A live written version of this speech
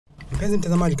Mpenzi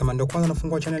mtazamaji, kama ndio kwanza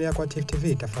unafungua channel yako ya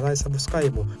Tafiti, tafadhali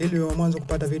subscribe ili uwe mwanzo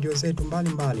kupata video zetu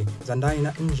mbalimbali za ndani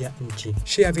na nje ya nchi.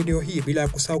 Share video hii bila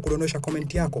kusahau kudondosha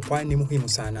comment yako, kwani ni muhimu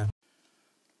sana.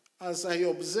 As I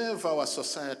observe our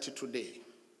society today,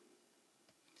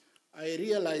 I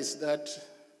realize that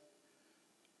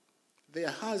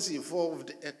there has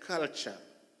evolved a culture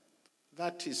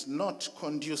that is not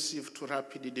conducive to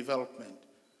rapid development,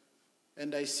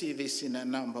 and I see this in a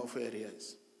number of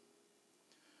areas.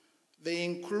 They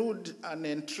include an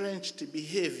entrenched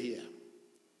behavior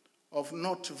of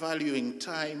not valuing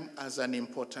time as an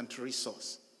important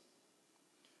resource.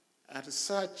 As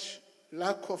such,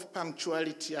 lack of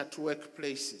punctuality at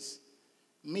workplaces,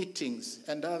 meetings,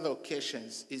 and other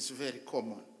occasions is very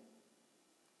common.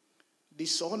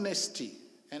 Dishonesty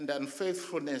and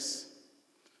unfaithfulness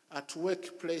at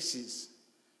workplaces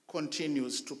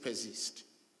continues to persist.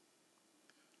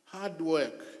 Hard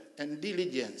work and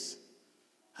diligence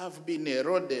have been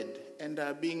eroded and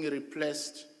are being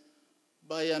replaced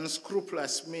by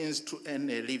unscrupulous means to earn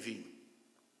a living.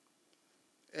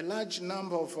 A large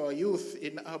number of our youth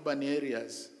in urban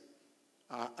areas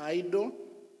are idle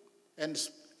and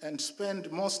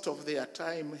spend most of their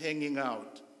time hanging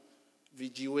out,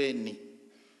 vijiweni,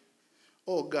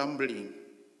 or gambling.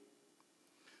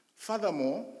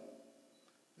 Furthermore,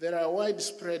 there are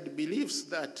widespread beliefs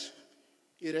that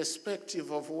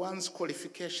irrespective of one's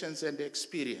qualifications and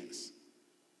experience,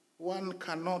 one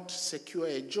cannot secure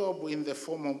a job in the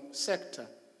formal sector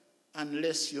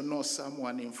unless you know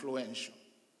someone influential.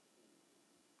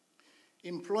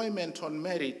 Employment on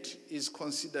merit is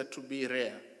considered to be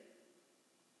rare.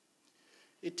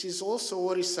 It is also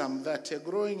worrisome that a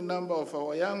growing number of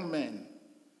our young men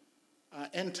are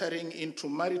entering into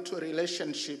marital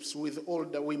relationships with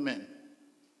older women,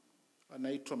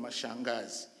 wanaitwa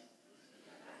mashangazi,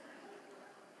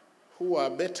 who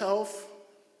are better off,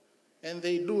 and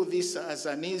they do this as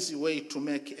an easy way to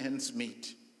make ends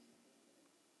meet.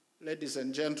 Ladies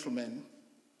and gentlemen,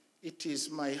 it is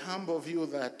my humble view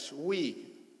that we,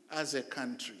 as a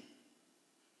country,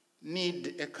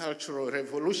 need a cultural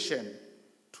revolution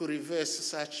to reverse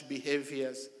such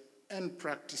behaviors and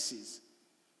practices.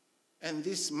 And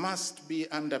this must be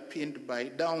underpinned by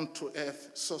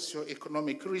down-to-earth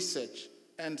socio-economic research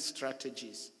and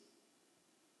strategies.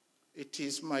 It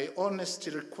is my honest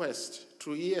request to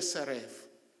ESRF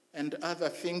and other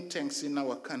think tanks in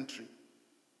our country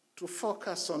to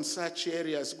focus on such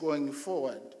areas going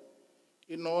forward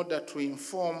in order to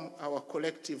inform our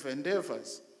collective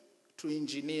endeavors to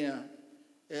engineer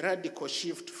a radical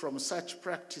shift from such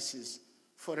practices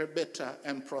for a better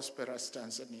and prosperous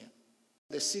Tanzania.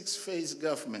 The six-phase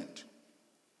government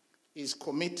is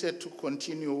committed to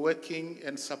continue working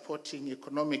and supporting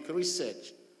economic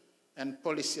research and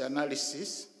policy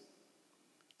analysis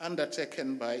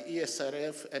undertaken by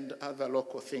ESRF and other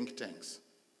local think tanks.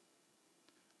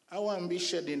 Our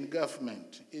ambition in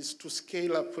government is to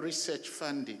scale up research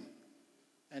funding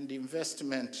and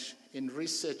investment in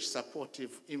research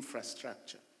supportive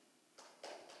infrastructure.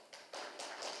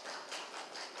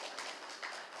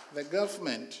 The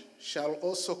government shall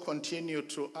also continue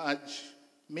to urge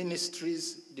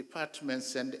ministries,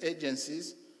 departments, and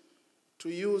agencies to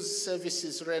use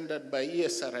services rendered by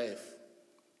ESRF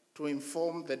to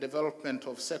inform the development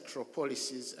of sectoral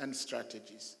policies and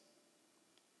strategies.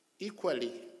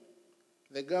 Equally,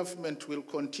 the government will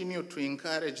continue to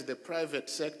encourage the private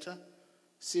sector,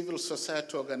 civil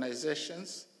society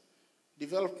organizations,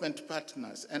 development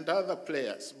partners, and other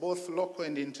players, both local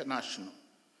and international,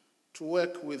 to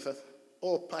work with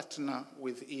or partner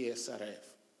with ESRF.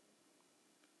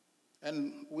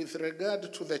 And with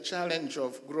regard to the challenge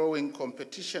of growing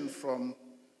competition from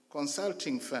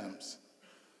consulting firms,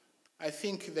 I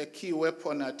think the key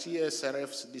weapon at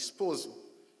ESRF's disposal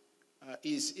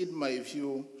is, in my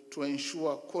view, to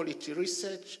ensure quality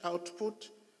research output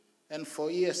and for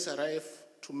ESRF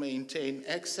to maintain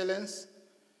excellence.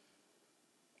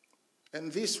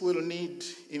 And this will need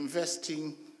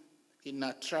investing in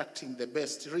attracting the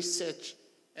best research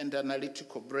and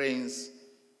analytical brains,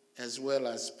 as well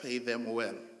as pay them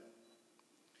well.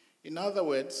 In other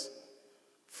words,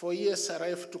 for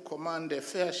ESRF to command a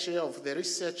fair share of the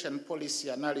research and policy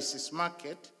analysis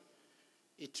market,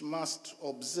 it must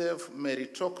observe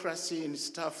meritocracy in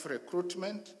staff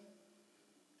recruitment,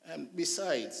 and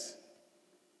besides,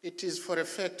 it is for a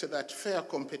fact that fair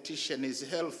competition is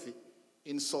healthy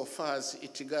insofar as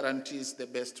it guarantees the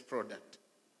best product.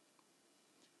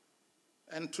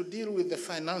 And to deal with the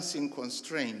financing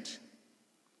constraint,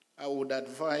 I would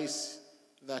advise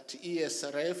that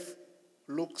ESRF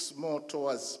looks more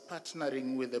towards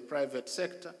partnering with the private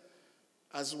sector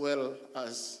as well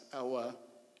as our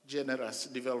generous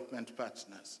development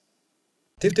partners.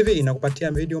 Tafiti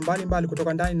inakupatia video mbalimbali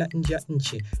kutoka ndani na nje ya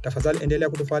nchi. Tafadhali endelea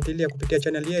kutufuatilia kupitia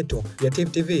channel yetu ya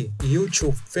Tafiti,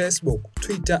 YouTube, Facebook,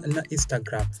 Twitter na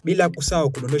Instagram. Bila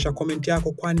kusahau kudondosha comment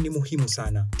yako kwani ni muhimu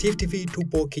sana. Tafiti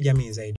tupo kijamii zaidi.